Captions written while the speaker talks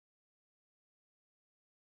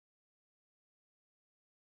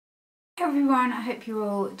Hey everyone, I hope you're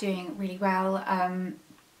all doing really well. I've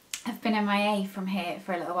been MIA from here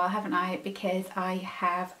for a little while, haven't I? Because I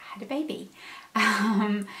have had a baby.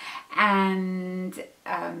 It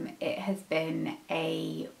has been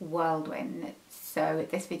a whirlwind. So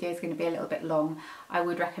this video is going to be a little bit long. I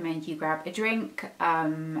would recommend you grab a drink,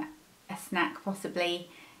 a snack possibly,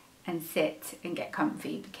 and sit and get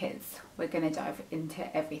comfy because we're going to dive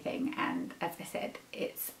into everything. And as I said,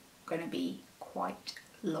 it's going to be quite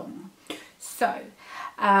long. So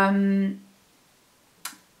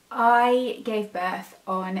I gave birth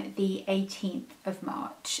on the 18th of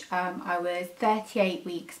March. I was 38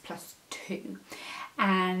 weeks plus 2,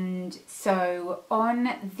 and so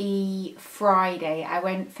on the Friday I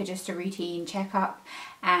went for just a routine checkup,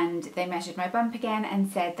 and they measured my bump again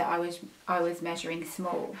and said that I was measuring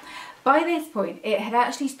small. By this point it had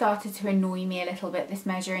actually started to annoy me a little bit, this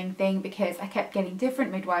measuring thing, because I kept getting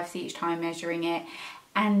different midwives each time measuring it,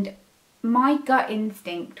 and my gut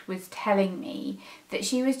instinct was telling me that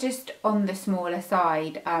she was just on the smaller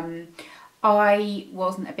side. I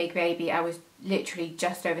wasn't a big baby. I was literally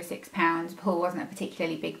just over 6 pounds. Paul wasn't a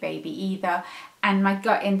particularly big baby either. And my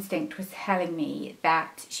gut instinct was telling me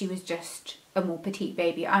that she was just a more petite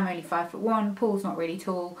baby. I'm only 5'1". Paul's not really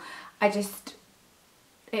tall. That's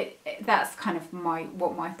kind of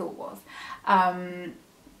what my thought was.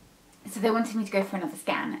 So they wanted me to go for another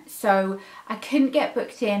scan. So I couldn't get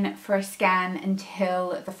booked in for a scan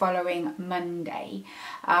until the following Monday.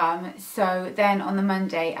 So then on the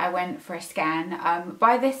Monday I went for a scan.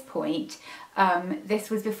 By this point, this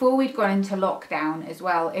was before we'd gone into lockdown as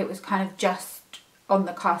well. It was kind of just on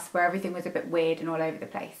the cusp where everything was a bit weird and all over the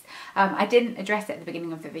place. I didn't address it at the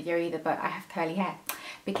beginning of the video either, but I have curly hair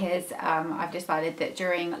because I've decided that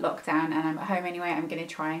during lockdown, and I'm at home anyway, I'm going to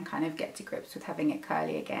try and kind of get to grips with having it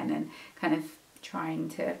curly again and kind of trying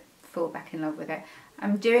to fall back in love with it.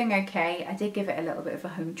 I'm doing okay. I did give it a little bit of a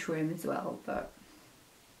home trim as well, but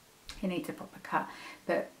it needs a proper cut.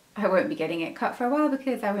 But I won't be getting it cut for a while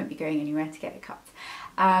because I won't be going anywhere to get it cut.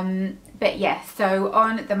 But yeah, so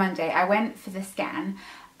on the Monday I went for the scan,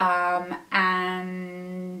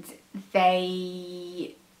 and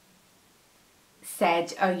they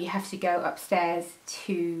said, oh, you have to go upstairs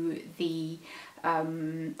to the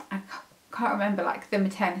I can't remember, like the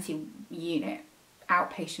maternity unit,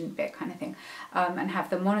 outpatient bit kind of thing, and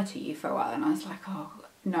have them monitor you for a while. And I was like, oh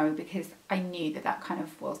no, because I knew that that kind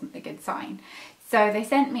of wasn't a good sign. So they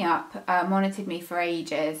sent me up, monitored me for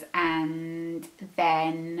ages, and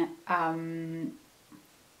then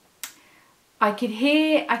I could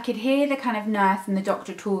hear the kind of nurse and the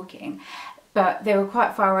doctor talking, but they were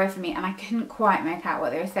quite far away from me and I couldn't quite make out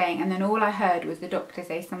what they were saying. And then all I heard was the doctor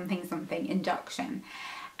say something induction,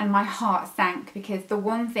 and my heart sank, because the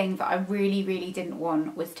one thing that I really didn't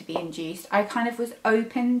want was to be induced. I kind of was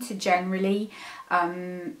open to generally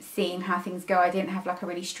seeing how things go. I didn't have like a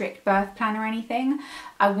really strict birth plan or anything.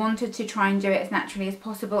 I wanted to try and do it as naturally as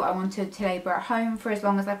possible. I wanted to labour at home for as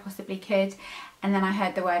long as I possibly could. And then I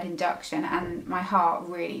heard the word induction and my heart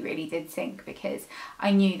really did sink, because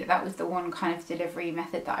I knew that that was the one kind of delivery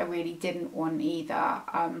method that I really didn't want either.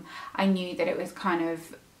 I knew that it was kind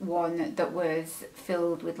of one that was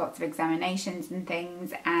filled with lots of examinations and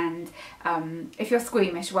things, and if you're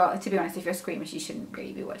squeamish, well, to be honest, if you're squeamish you shouldn't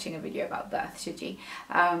really be watching a video about birth, should you?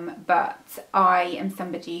 But I am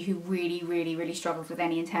somebody who really struggles with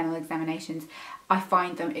any internal examinations. I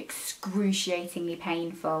find them excruciatingly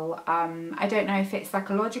painful. I don't know if it's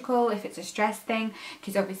psychological, if it's a stress thing,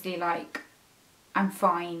 because obviously, like, I'm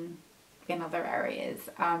fine in other areas.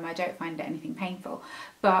 I don't find anything painful,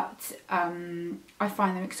 but I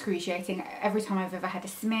find them excruciating. Every time I've ever had a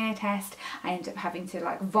smear test, I end up having to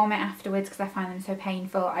like vomit afterwards because I find them so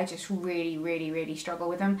painful. I just really struggle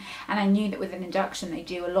with them, and I knew that with an induction they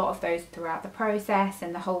do a lot of those throughout the process,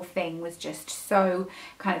 and the whole thing was just so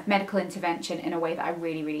kind of medical intervention in a way that I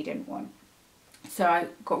really didn't want. So I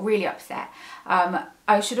got really upset.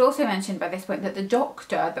 I should also mention by this point that the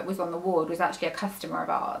doctor that was on the ward was actually a customer of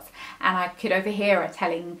ours, and I could overhear her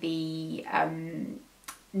telling the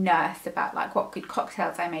nurse about like what good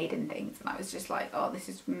cocktails I made and things, and I was just like, oh, this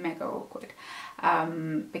is mega awkward,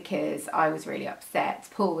 because I was really upset.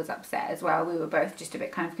 Paul was upset as well. We were both just a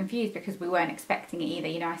bit kind of confused because we weren't expecting it either.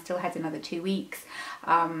 You know, I still had another 2 weeks,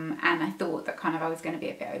 and I thought that kind of I was going to be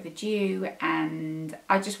a bit overdue, and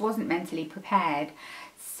I just wasn't mentally prepared.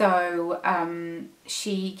 So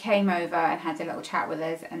she came over and had a little chat with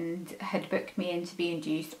us and had booked me in to be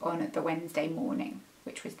induced on the Wednesday morning,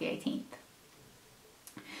 which was the 18th.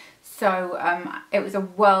 So it was a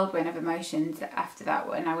whirlwind of emotions after that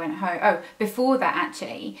when I went home. Oh, before that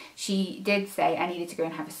actually, she did say I needed to go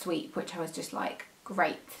and have a sweep, which I was just like,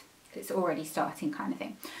 great. it's already starting kind of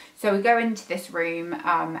thing. So we go into this room,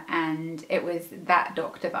 and it was that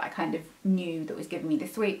doctor that I kind of knew that was giving me the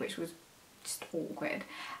sweep, which was just awkward.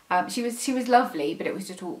 She was lovely, but it was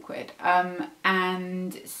just awkward.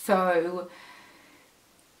 And so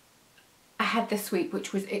I had the sweep,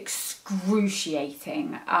 which was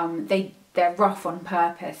excruciating. They're rough on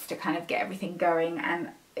purpose to kind of get everything going,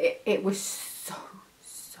 and it was so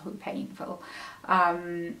painful.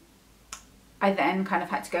 I then kind of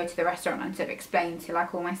had to go to the restaurant and sort of explain to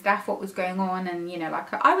like all my staff what was going on, and you know,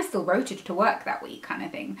 like I was still rotated to work that week kind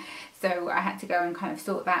of thing. So I had to go and kind of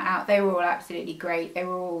sort that out. They were all absolutely great. They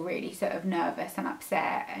were all really sort of nervous and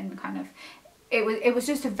upset, and kind of, it was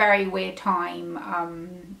just a very weird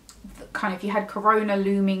time. Kind of, you had Corona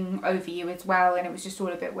looming over you as well, and it was just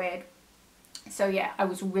all a bit weird. So yeah, I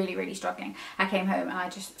was really struggling. I came home and I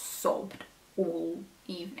just sobbed all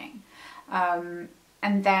evening. And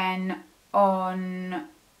then on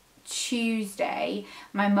Tuesday,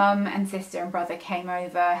 my mum and sister and brother came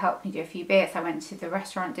over, helped me do a few bits. I went to the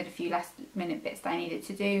restaurant, did a few last minute bits that I needed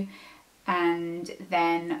to do. And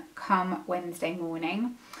then come Wednesday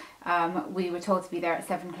morning, we were told to be there at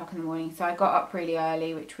 7 o'clock in the morning. So I got up really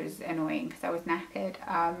early, which was annoying because I was knackered.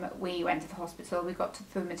 We went to the hospital, we got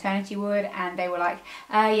to the maternity ward, and they were like,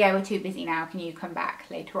 yeah, we're too busy now, can you come back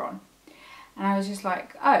later on? And I was just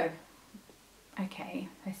like, oh, okay,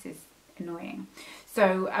 this is annoying.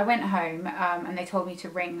 So I went home, and they told me to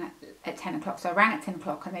ring at 10 o'clock. So I rang at 10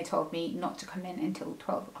 o'clock and they told me not to come in until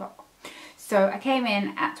 12 o'clock. So I came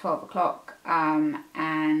in at 12 o'clock,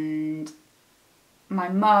 and my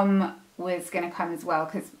mum was going to come as well,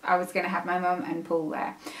 because I was going to have my mum and Paul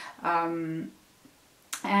there.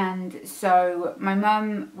 And so my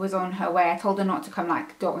mum was on her way. I told her not to come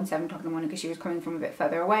like dot on 7 o'clock in the morning because she was coming from a bit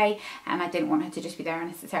further away, and I didn't want her to just be there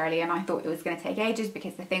unnecessarily, and I thought it was going to take ages,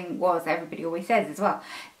 because the thing was, everybody always says as well,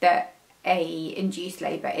 that a induced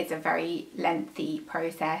labour is a very lengthy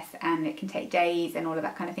process and it can take days and all of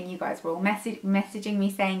that kind of thing. You guys were all messaging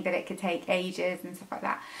me saying that it could take ages and stuff like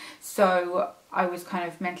that. So I was kind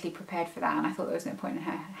of mentally prepared for that, and I thought there was no point in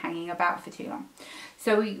her hanging about for too long.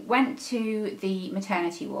 So we went to the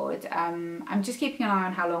maternity ward. I'm just keeping an eye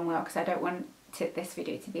on how long we are, because I don't want this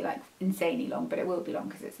video to be like insanely long, but it will be long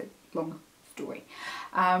because it's a long story.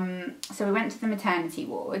 So we went to the maternity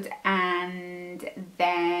ward, and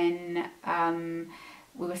then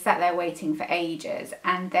we were sat there waiting for ages,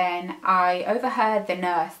 and then I overheard the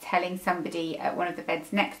nurse telling somebody at one of the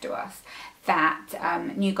beds next to us that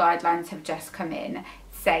new guidelines have just come in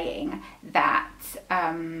saying that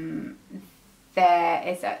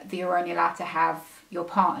you're only allowed to have your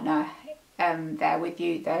partner there with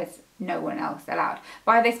you. There's no one else allowed.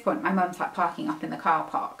 By this point, my mum's like parking up in the car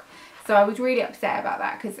park. So I was really upset about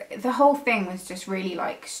that, because the whole thing was just really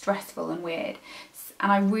like stressful and weird,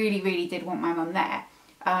 and I really did want my mum there.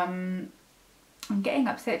 I'm getting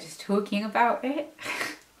upset just talking about it.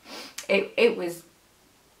 It was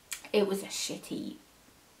a shitty,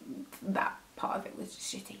 that part of it was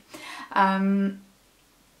just shitty.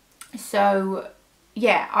 So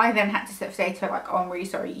yeah, I then had to sort of say to her like, oh, I'm really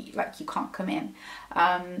sorry, like you can't come in.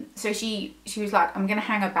 So she was like, I'm gonna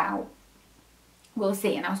hang about, we'll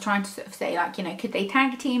see. And I was trying to sort of say like, you know, could they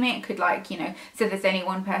tag team it? Could, like, you know, so there's only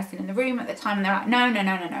one person in the room at the time, and they're like,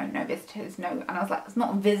 no visitors, no. And I was like, it's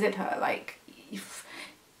not a visitor, like,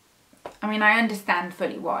 I mean, I understand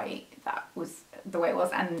fully why that was the way it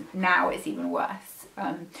was, and now it's even worse.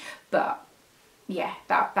 But yeah,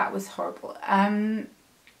 that was horrible.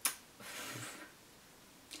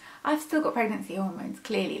 I've still got pregnancy hormones,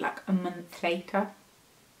 clearly, like a month later.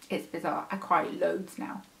 It's bizarre. I cry loads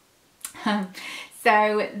now.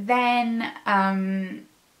 So then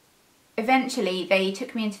eventually they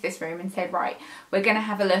took me into this room and said, right, we're going to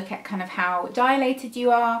have a look at kind of how dilated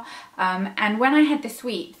you are. And when I had the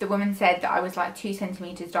sweep, the woman said that I was like 2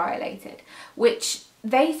 centimetres dilated, which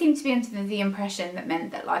they seemed to be under the impression that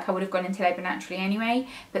meant that like I would have gone into labour naturally anyway.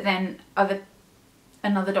 But then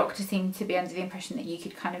another doctor seemed to be under the impression that you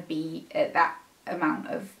could kind of be at that amount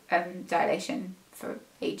of dilation for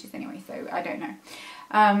ages anyway, so I don't know.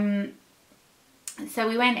 So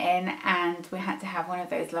we went in and we had to have one of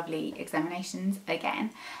those lovely examinations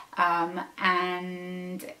again,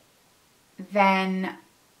 and then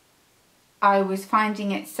I was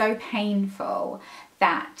finding it so painful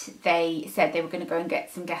that they said they were going to go and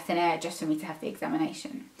get some gas and air just for me to have the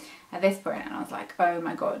examination at this point. And I was like, oh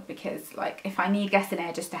my god, because like if I need gas and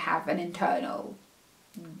air just to have an internal,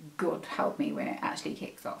 God help me when it actually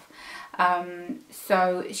kicks off.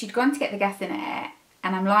 So she'd gone to get the gas and air,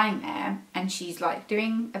 and I'm lying there and she's like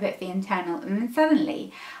doing a bit of the internal, and then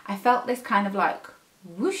suddenly I felt this kind of like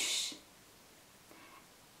whoosh,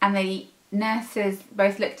 And the nurses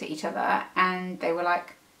both looked at each other and they were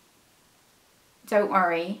like, don't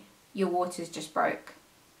worry, your water's just broke.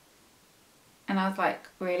 And I was like,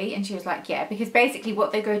 really? And she was like, yeah, because basically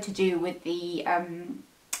what they go to do with the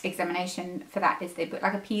examination for that is they put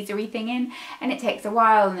like a piezory thing in, and it takes a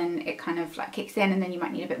while, and then it kind of like kicks in, and then you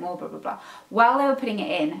might need a bit more, blah blah blah. While they were putting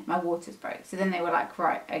it in, my waters broke. So then they were like,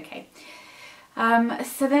 right, okay.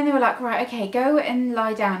 So then they were like, right, okay, go and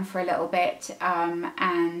lie down for a little bit,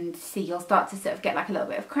 and see, you'll start to sort of get like a little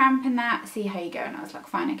bit of cramp in that, see how you go. And I was like,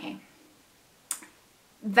 fine, okay.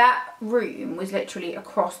 That room was literally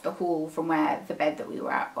across the hall from where the bed that we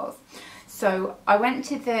were at was. So I went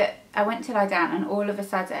to lie down, and all of a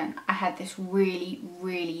sudden I had this really,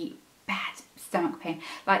 really bad stomach pain.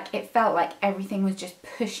 Like, it felt like everything was just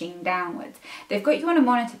pushing downwards. They've got you on a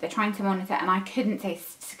monitor, they're trying to monitor, and I couldn't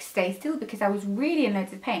stay still because I was really in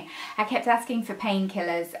loads of pain. I kept asking for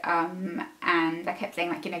painkillers, and I kept saying,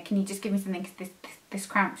 like, you know, can you just give me something, because this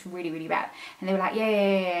cramp's really, really bad. And they were like,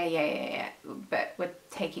 yeah, but we're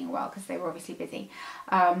taking a while because they were obviously busy.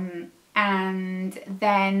 And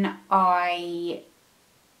then I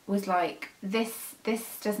was like, this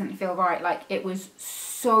doesn't feel right. Like, it was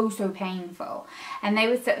so painful. And they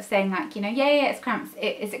were sort of saying, like, you know, yeah, it's cramps.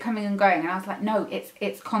 Is it coming and going? And I was like, no,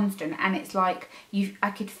 it's constant. And it's like,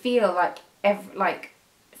 I could feel like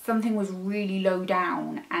something was really low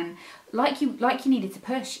down, and like you needed to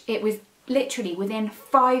push. It was literally within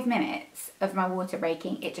 5 minutes of my water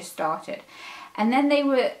breaking, it just started. And then they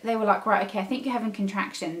were like, right, okay, I think you're having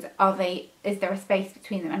contractions. Is there a space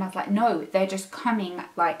between them? And I was like, no, they're just coming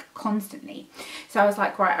like constantly. So I was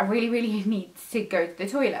like, right, I really, really need to go to the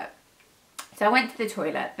toilet. So I went to the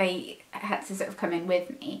toilet. They had to sort of come in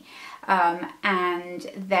with me. And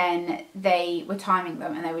then they were timing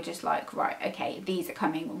them, and they were just like, right, okay, these are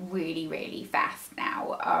coming really, really fast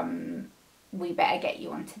now. We better get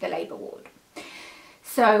you onto the labour ward.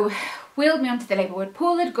 So wheeled me onto the labour ward.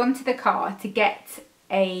 Paul had gone to the car to get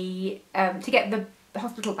the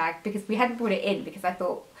hospital bag, because we hadn't brought it in, because I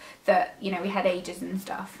thought that, you know, we had ages and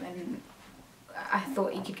stuff, and I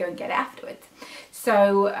thought he could go and get it afterwards.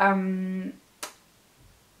 So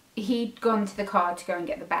he'd gone to the car to go and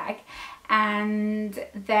get the bag, and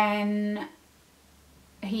then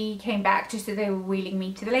he came back just as they were wheeling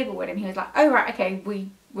me to the labour ward, and he was like, oh right, okay,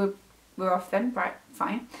 we're off then, right,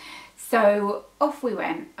 fine. So off we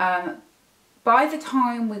went. By the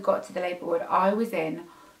time we got to the labour ward, I was in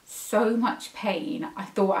so much pain, I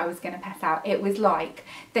thought I was going to pass out. It was like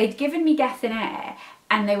they'd given me gas and air,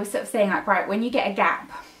 and they were sort of saying, like, right, when you get a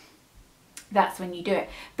gap, that's when you do it.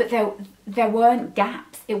 But there weren't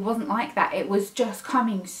gaps. It wasn't like that. It was just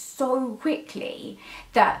coming so quickly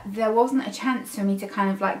that there wasn't a chance for me to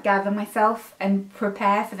kind of like gather myself and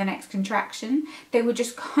prepare for the next contraction. They were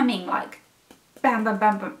just coming like bam, bam,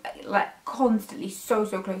 bam, bam, like constantly, so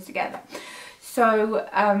close together. So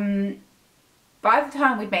by the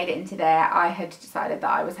time we'd made it into there, I had decided that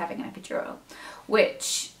I was having an epidural,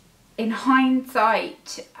 which in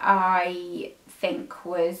hindsight I think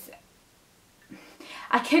was,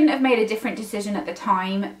 I couldn't have made a different decision at the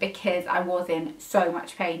time, because I was in so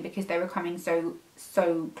much pain because they were coming so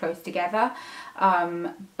close together.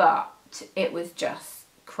 But it was just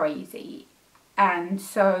crazy. And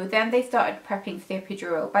so then they started prepping for the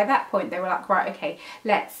epidural. By that point, they were like, right, okay,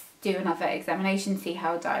 let's do another examination, see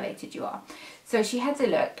how dilated you are. So she had to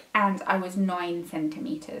look, and I was 9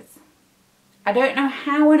 centimetres. I don't know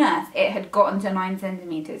how on earth it had gotten to 9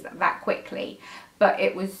 centimetres that quickly, but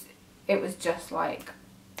it was just like...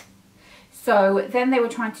 So then they were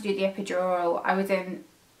trying to do the epidural. I was in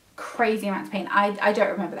crazy amounts of pain. I don't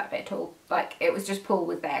remember that bit at all. Like, it was just Paul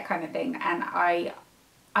was there kind of thing, and I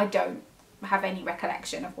don't have any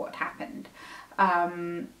recollection of what happened.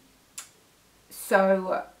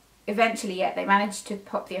 So eventually, yeah, they managed to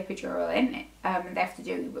pop the epidural in, and they have to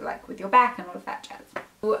do like with your back and all of that jazz.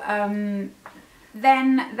 So,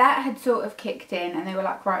 then that had sort of kicked in, and they were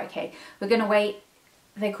like, right, okay, we're gonna wait.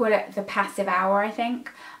 They call it the passive hour, I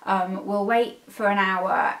think. We'll wait for an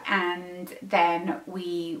hour, and then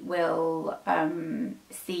we will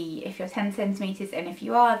see if you're 10 centimetres, and if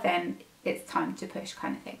you are, then it's time to push,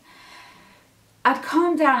 kind of thing. I'd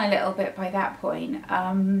calmed down a little bit by that point.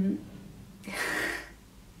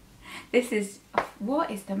 This is,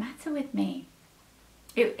 what is the matter with me?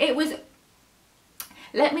 It was,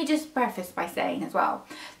 let me just preface by saying as well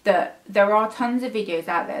that there are tons of videos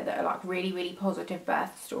out there that are like really positive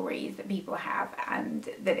birth stories that people have, and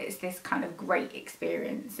that it's this kind of great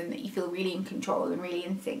experience, and that you feel really in control and really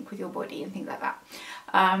in sync with your body and things like that.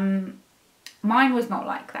 Mine was not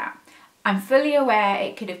like that. I'm fully aware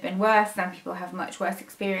it could have been worse. Some people have much worse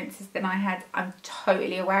experiences than I had. I'm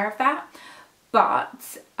totally aware of that.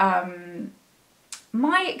 But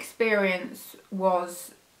my experience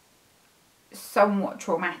was somewhat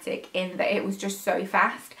traumatic in that it was just so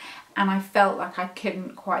fast, and I felt like I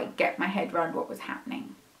couldn't quite get my head around what was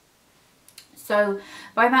happening. So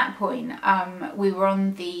by that point, we were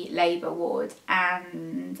on the labour ward,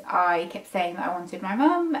 and I kept saying that I wanted my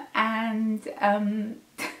mum, and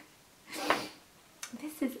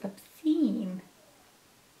this is obscene.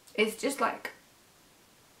 It's just like,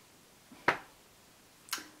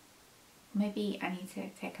 maybe I need to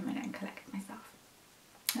take a minute and collect myself.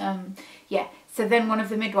 Yeah, so then one of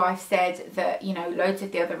the midwives said that, you know, loads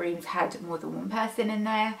of the other rooms had more than one person in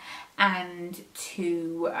there, and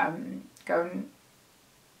to go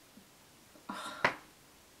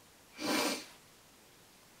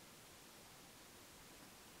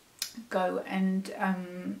and I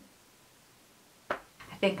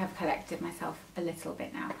think I've collected myself a little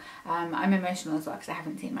bit now. I'm emotional as well because I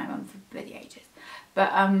haven't seen my mum for bloody ages.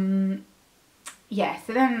 But yeah,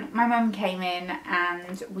 so then my mum came in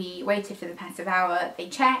and we waited for the passive hour. They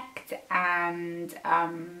checked, and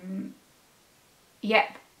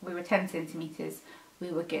yep, we were 10 centimetres.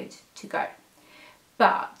 We were good to go.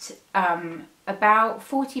 But about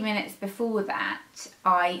 40 minutes before that,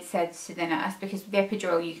 I said to the nurse, because with the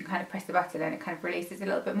epidural you can kind of press the button and it kind of releases a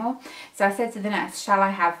little bit more. So I said to the nurse, shall I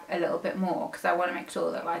have a little bit more? Because I want to make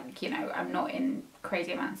sure that, like, you know, I'm not in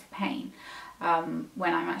crazy amounts of pain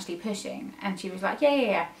when I'm actually pushing. And she was like,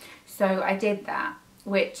 yeah. So I did that,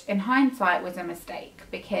 which in hindsight was a mistake,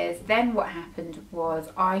 because then what happened was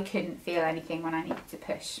I couldn't feel anything when I needed to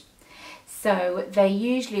push. So they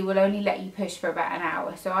usually will only let you push for about an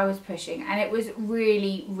hour. So I was pushing, and it was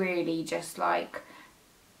really, really just like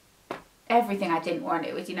everything I didn't want.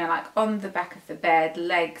 It was, you know, like on the back of the bed,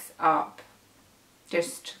 legs up,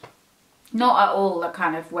 just not at all the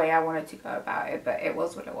kind of way I wanted to go about it, but it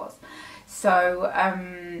was what it was. So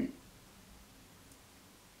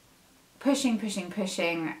pushing,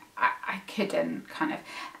 I couldn't kind of,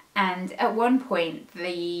 and at one point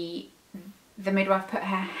the midwife put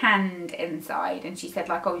her hand inside, and she said,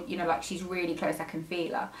 like, oh, you know, like, she's really close, I can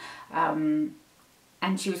feel her.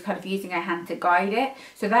 And she was kind of using her hand to guide it.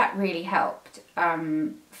 So that really helped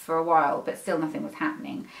for a while, but still nothing was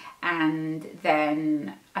happening. And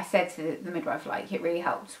then I said to the midwife, like, it really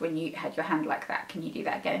helped when you had your hand like that. Can you do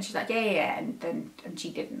that again? And she's like, yeah. And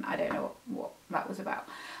she didn't. I don't know what that was about.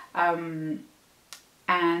 And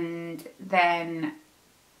then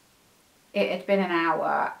it had been an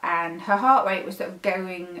hour, and her heart rate was sort of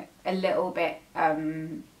going a little bit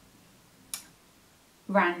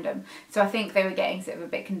random. So I think they were getting sort of a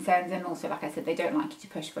bit concerned, and also, like I said, they don't like you to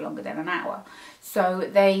push for longer than an hour. So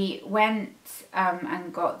they went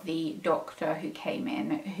and got the doctor who came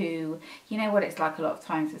in, who, you know what it's like a lot of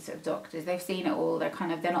times with sort of doctors, they've seen it all, they're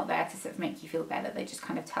not there to sort of make you feel better, they just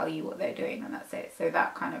kind of tell you what they're doing and that's it. So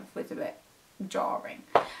that kind of was a bit jarring.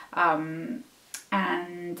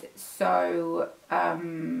 And so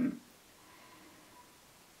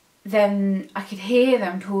then I could hear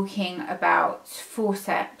them talking about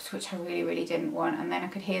forceps, which I really, really didn't want, and then I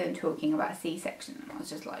could hear them talking about a C-section, and I was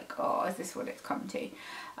just like, oh, is this what it's come to?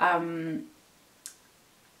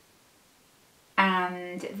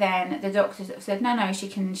 And then the doctor sort of said, no, she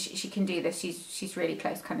can do this, she's really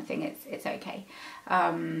close, kind of thing, it's okay.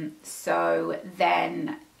 So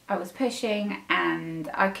then I was pushing,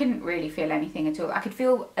 and I couldn't really feel anything at all. I could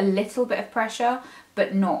feel a little bit of pressure,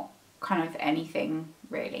 but not kind of anything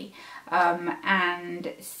really.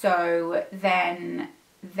 And so then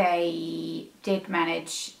they did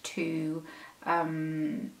manage to,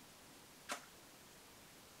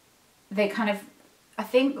 they kind of, I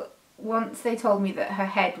think once they told me that her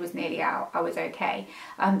head was nearly out, I was okay.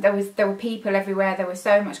 There were people everywhere, there was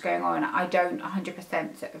so much going on. I don't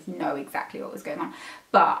 100% sort of know exactly what was going on,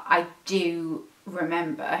 but I do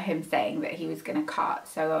remember him saying that he was going to cut.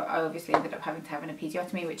 So I obviously ended up having to have an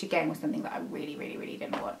episiotomy, which again was something that I really, really, really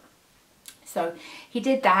didn't want. So he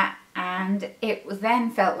did that, and it was then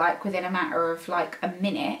felt like within a matter of like a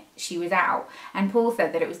minute she was out. And Paul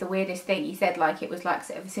said that it was the weirdest thing. He said, like, it was like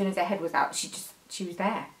sort of as soon as her head was out, she was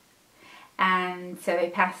there. And so they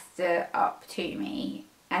passed it up to me,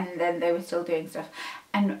 and then they were still doing stuff.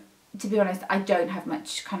 And to be honest, I don't have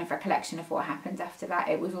much kind of recollection of what happened after that.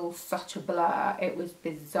 It was all such a blur. It was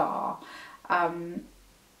bizarre.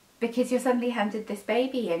 Because you're suddenly handed this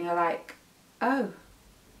baby and you're like, oh,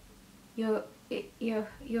 you're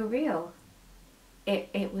real.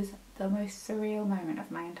 It was the most surreal moment of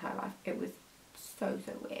my entire life. It was so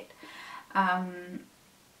weird.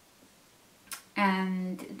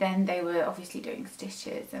 and then they were obviously doing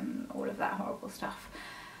stitches and all of that horrible stuff.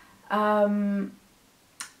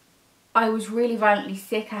 I was really violently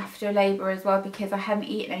sick after labour as well, because I hadn't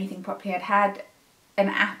eaten anything properly. I'd had an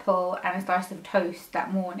apple and a slice of toast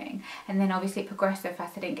that morning, and then obviously it progressed so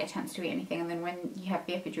fast I didn't get a chance to eat anything, and then when you have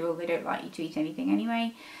the epidural they don't like you to eat anything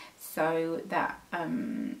anyway, so that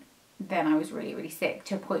then I was really sick,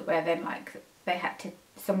 to a point where then like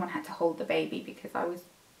someone had to hold the baby because I was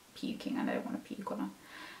puking and I don't want to puke on her.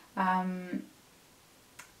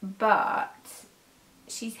 But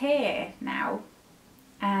she's here now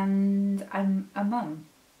and I'm a mum,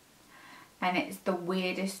 and it's the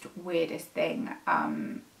weirdest thing.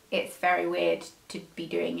 It's very weird to be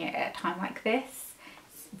doing it at a time like this.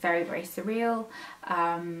 It's very surreal.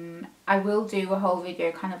 I will do a whole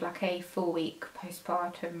video, kind of like a 4-week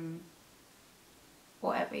postpartum,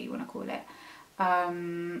 whatever you want to call it.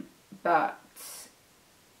 But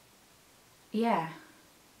yeah,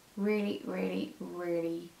 really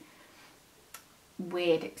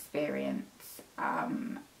weird experience,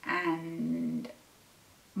 and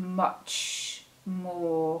much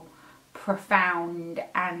more profound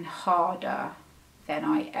and harder than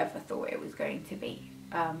I ever thought it was going to be.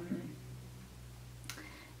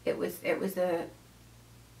 It was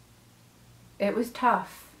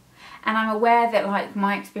tough, and I'm aware that like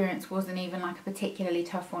my experience wasn't even like a particularly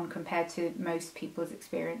tough one compared to most people's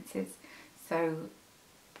experiences, so,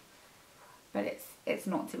 but it's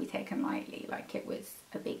not to be taken lightly. Like, it was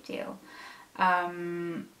a big deal.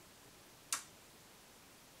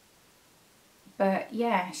 But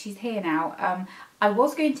yeah, she's here now. I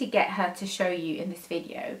was going to get her to show you in this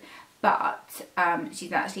video, but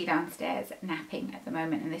she's actually downstairs napping at the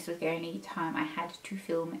moment, and this was the only time I had to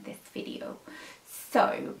film this video.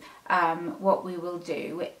 So what we will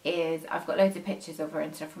do is, I've got loads of pictures of her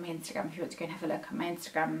and stuff from my Instagram. If you want to go and have a look, at my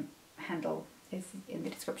Instagram handle is in the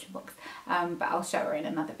description box, but I'll show her in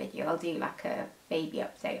another video. I'll do like a baby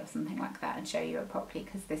update or something like that and show you her properly,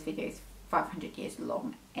 because this video is 500 years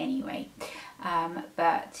long anyway.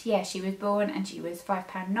 But yeah, she was born and she was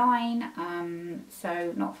 £5.9,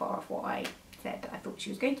 so not far off what I said I thought she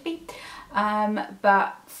was going to be.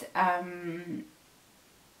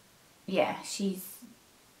 Yeah, she's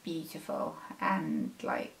beautiful, and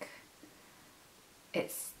like,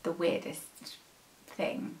 it's the weirdest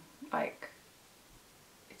thing. Like,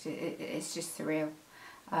 it's just surreal,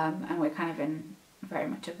 and we're kind of in very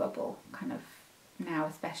much a bubble kind of now,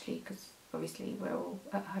 especially because obviously we're all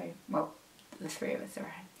at home. Well, the three of us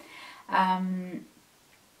are at home.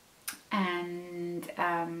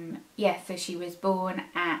 Yeah, so she was born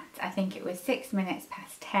at, I think it was 6 minutes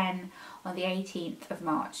past 10 on the 18th of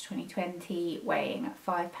March 2020, weighing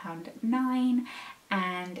 £5.9,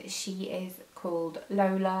 and she is called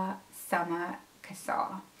Lola Summer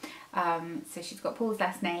Kassar. So she's got Paul's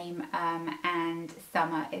last name, and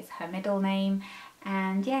Summer is her middle name,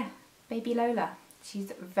 and yeah, baby Lola.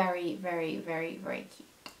 She's very cute,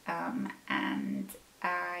 and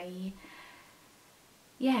I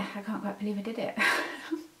can't quite believe I did it.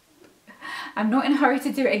 I'm not in a hurry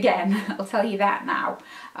to do it again, I'll tell you that now.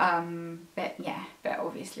 But yeah, but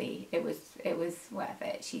obviously it was worth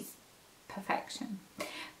it. She's perfection.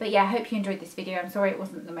 But yeah, I hope you enjoyed this video. I'm sorry it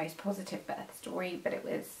wasn't the most positive birth story, but it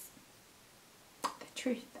was the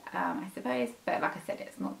truth, I suppose. But like I said,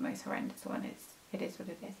 it's not the most horrendous one. It is what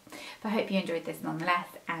it is. But I hope you enjoyed this nonetheless,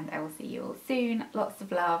 and I will see you all soon. Lots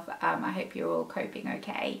of love. I hope you're all coping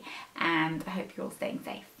okay, and I hope you're all staying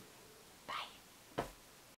safe.